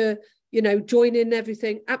have to, join in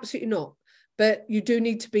everything. Absolutely not. But you do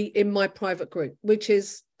need to be in my private group, which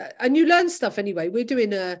is, and you learn stuff anyway. We're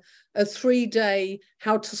doing a 3-day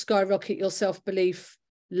how to skyrocket your self-belief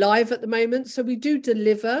live at the moment. So we do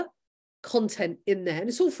deliver content in there, and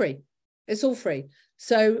it's all free.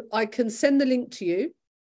 So I can send the link to you.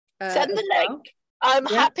 Send the link. I'm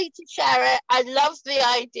happy to share it. I love the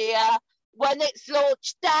idea. When it's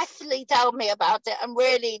launched, definitely tell me about it. I'm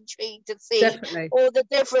really intrigued to see all the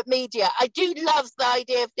different media. I do love the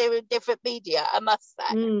idea of doing different media, I must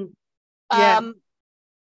say.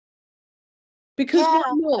 Because why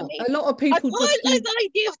not? A lot of people I quite like the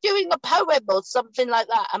idea of doing a poem or something like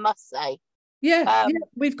that, I must say.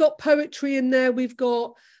 We've got poetry in there. We've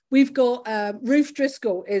got Ruth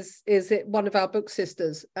Driscoll is it one of our book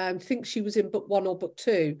sisters. I think she was in book 1 or book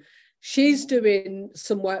 2. She's doing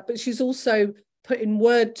some work, but she's also putting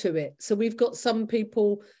word to it. So we've got some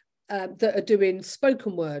people that are doing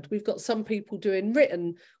spoken word. We've got some people doing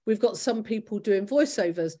written. We've got some people doing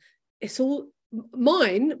voiceovers. It's all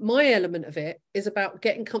my element of it is about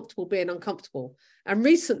getting comfortable being uncomfortable. And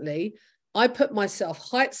recently I put myself,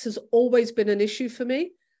 heights has always been an issue for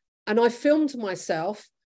me. And I filmed myself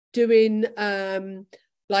doing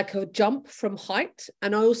like a jump from height.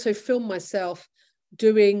 And I also filmed myself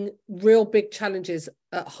doing real big challenges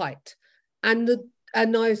at height. And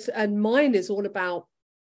mine is all about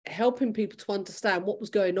helping people to understand what was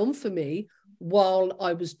going on for me while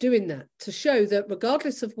I was doing that, to show that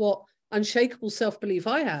regardless of what unshakable self-belief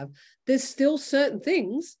I have, there's still certain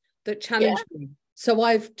things that challenge me. So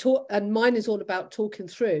I've taught, and mine is all about talking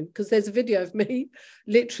through, because there's a video of me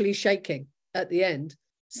literally shaking at the end,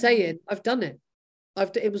 saying, I've done it.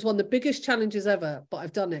 It was one of the biggest challenges ever, but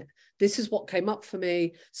I've done it. This is what came up for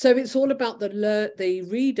me. So it's all about the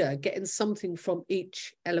reader getting something from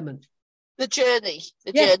each element. The journey.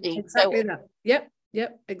 Exactly that.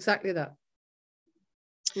 Yep, exactly that.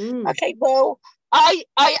 Okay, well, I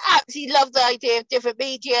absolutely love the idea of different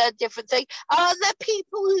media, different things. Are there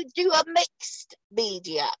people who do a mixed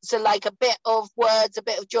media? So like a bit of words, a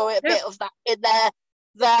bit of joy, a bit of that in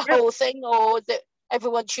their whole thing, or is it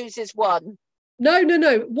everyone chooses one? No.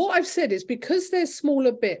 What I've said is, because they're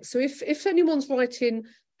smaller bits. So if anyone's writing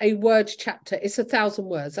a word chapter, it's 1,000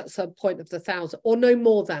 words. That's the point of the 1,000, or no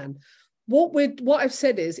more than. What I've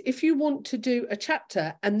said is, if you want to do a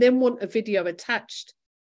chapter and then want a video attached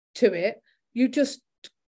to it, you just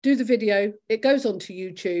do the video. It goes onto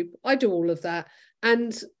YouTube. I do all of that,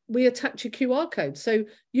 and we attach a QR code, so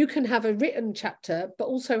you can have a written chapter but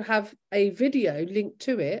also have a video linked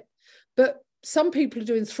to it. But some people are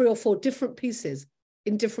doing 3 or 4 different pieces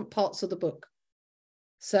in different parts of the book.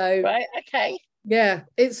 So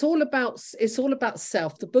it's all about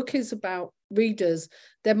self. The book is about readers.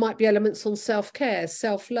 There might be elements on self-care,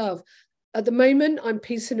 self-love. At the moment, I'm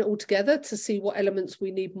piecing it all together to see what elements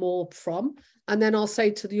we need more from. And then I'll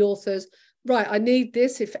say to the authors, right, I need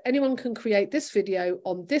this. If anyone can create this video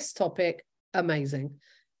on this topic, amazing.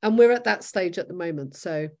 And we're at that stage at the moment.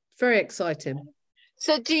 So very exciting.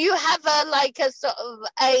 So do you have a sort of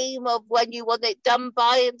aim of when you want it done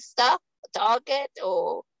by and stuff? target,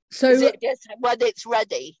 or so is it just when it's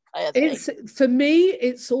ready kind of thing? It's, for me,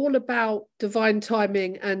 it's all about divine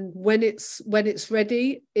timing, and when it's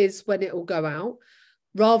ready is when it will go out,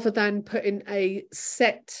 rather than putting a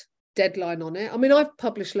set deadline on it. I mean, I've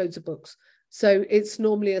published loads of books, so it's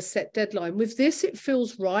normally a set deadline. With this, it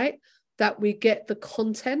feels right that we get the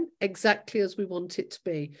content exactly as we want it to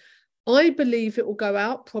be. I believe it will go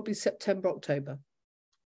out probably September, October.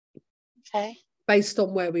 Okay. Based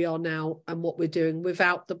on where we are now and what we're doing,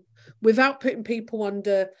 without putting people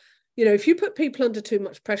under, if you put people under too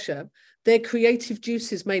much pressure, their creative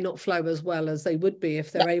juices may not flow as well as they would be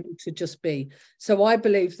if they're able to just be. So I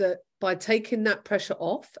believe that by taking that pressure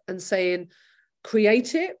off and saying,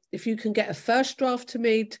 create it, if you can get a first draft to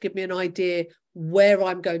me to give me an idea where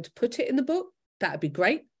I'm going to put it in the book, that'd be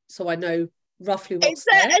great. So I know roughly what's is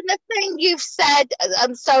there anything you've said,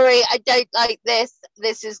 I'm sorry, I don't like this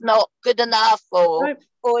is not good enough, or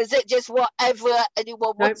is it just whatever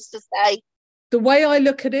anyone wants to say? The way I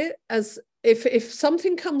look at it, as if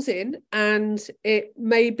something comes in and it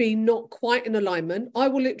may be not quite in alignment, I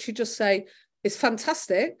will literally just say, it's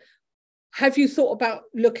fantastic. Have you thought about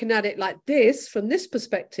looking at it like this, from this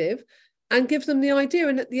perspective, and give them the idea?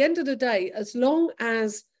 And at the end of the day, as long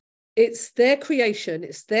as it's their creation,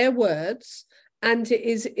 it's their words, and it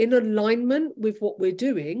is in alignment with what we're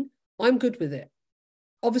doing, I'm good with it.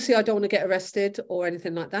 Obviously, I don't want to get arrested or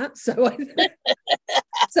anything like that. So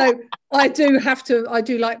I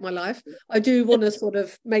do like my life. I do want to sort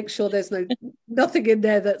of make sure there's nothing in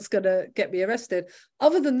there that's going to get me arrested.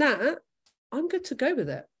 Other than that, I'm good to go with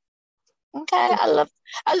it. Okay, I love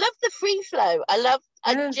the free flow. I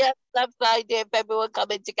just love the idea of everyone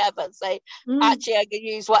coming together and say, actually, I can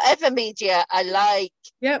use whatever media I like.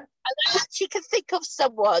 Yep. And I actually can think of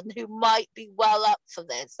someone who might be well up for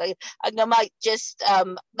this. And I might just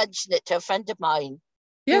mention it to a friend of mine.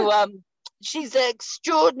 Yeah. Who she's an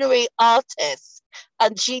extraordinary artist,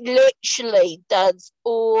 and she literally does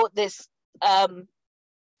all this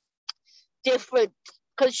different,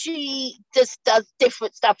 because she just does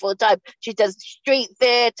different stuff all the time. She does street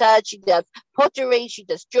theatre, she does pottery, she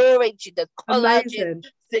does drawing, she does collages.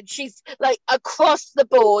 So she's like across the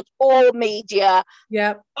board, all media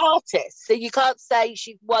artists. So you can't say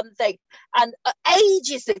she's one thing. And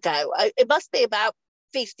ages ago, it must be about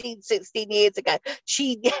 15, 16 years ago,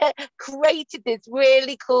 she created this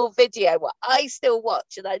really cool video, what I still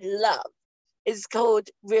watch and I love. It's called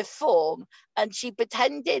Reform. And she played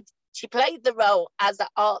the role as an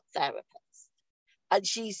art therapist. And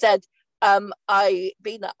she said, I've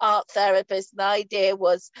been an art therapist. The idea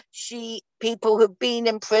was people who've been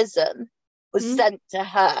in prison was sent to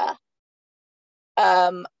her.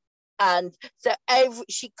 And so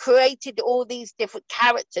she created all these different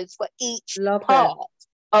characters for each part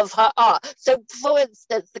of her art. So, for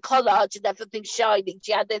instance, the collage and everything shining,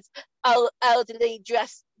 she had this elderly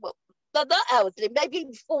dressed, not elderly, maybe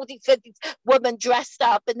 40s, 50s woman dressed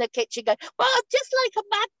up in the kitchen going, well, I'm just like a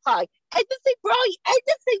magpie. Anything bright,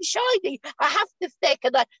 anything shiny, I have to stick.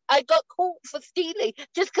 And I got caught for stealing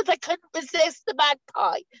just because I couldn't resist the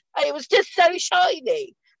magpie. And it was just so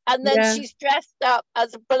shiny. And then she's dressed up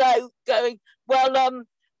as a bloke going, well,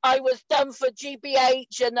 I was done for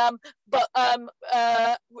GBH, and but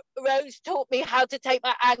Rose taught me how to take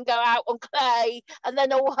my anger out on clay, and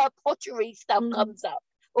then all her pottery stuff comes up.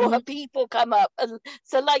 Or her people come up, and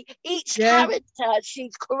so like each character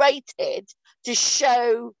she's created to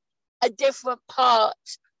show a different part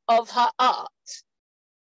of her art.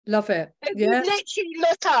 Love it. If you literally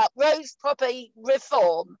look up Rose Poppy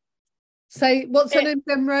Reform. Say, what's her name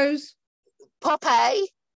then, Rose? Poppy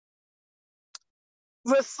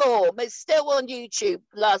Reform. It's still on YouTube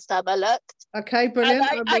last time I looked. Okay, brilliant.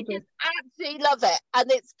 And I just absolutely love it.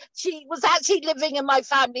 And she was actually living in my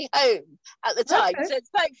family home at the time. Okay. So it's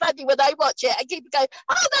quite funny when I watch it. I keep going,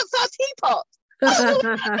 oh, that's our teapot. Oh,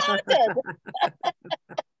 garden.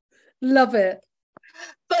 Love it.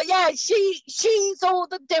 But yeah, she's all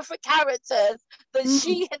the different characters that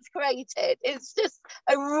she has created. It's just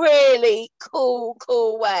a really cool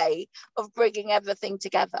way of bringing everything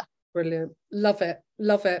together. Brilliant. Love it.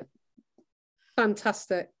 Love it.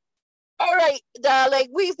 Fantastic. All right, darling,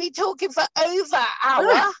 we've been talking for over an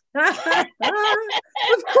hour.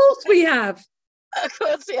 Of course we have. Of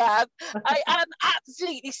course we have. I am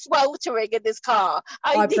absolutely sweltering in this car.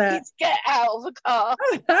 I need to get out of the car.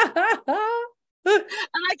 And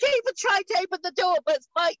I keep trying to open the door, but it's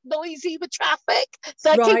quite noisy with traffic.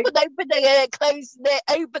 So I keep on opening it, closing it,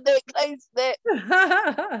 opening it, closing it.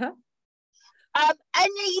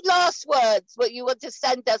 Any last words what you want to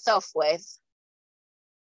send us off with?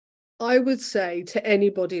 I would say to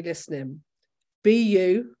anybody listening, be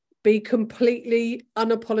you, be completely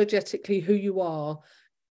unapologetically who you are.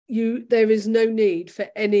 There is no need for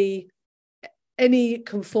any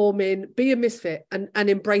conforming. Be a misfit and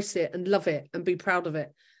embrace it and love it and be proud of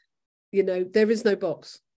it. You know, there is no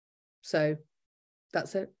box. So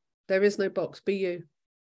that's it. There is no box. Be you.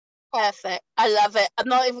 Perfect. I love it. I'm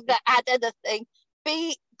not even going to add anything.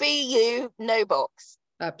 Be you, no box.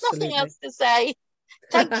 Absolutely. Nothing else to say.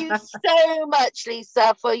 Thank you so much,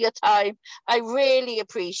 Lisa, for your time. I really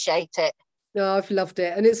appreciate it. No, I've loved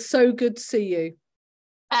it. And it's so good to see you.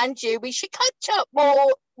 And you. We should catch up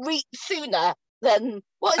more sooner than,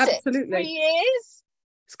 what is Absolutely. it, 3 years?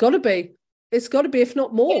 It's got to be. It's got to be, if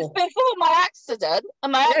not more. It's before my accident.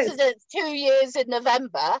 And my accident's 2 years in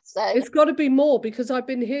November. So it's got to be more, because I've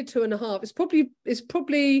been here 2.5. It's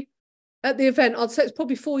probably at the event, I'd say it's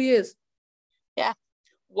probably 4 years. Yeah.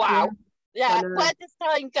 Wow. Yeah. Where does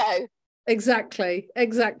time go? Exactly.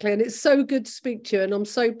 And it's so good to speak to you, and I'm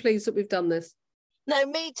so pleased that we've done this. No,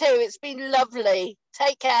 me too. It's been lovely.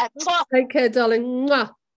 Take care. Mwah. Take care, darling.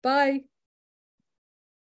 Mwah. Bye.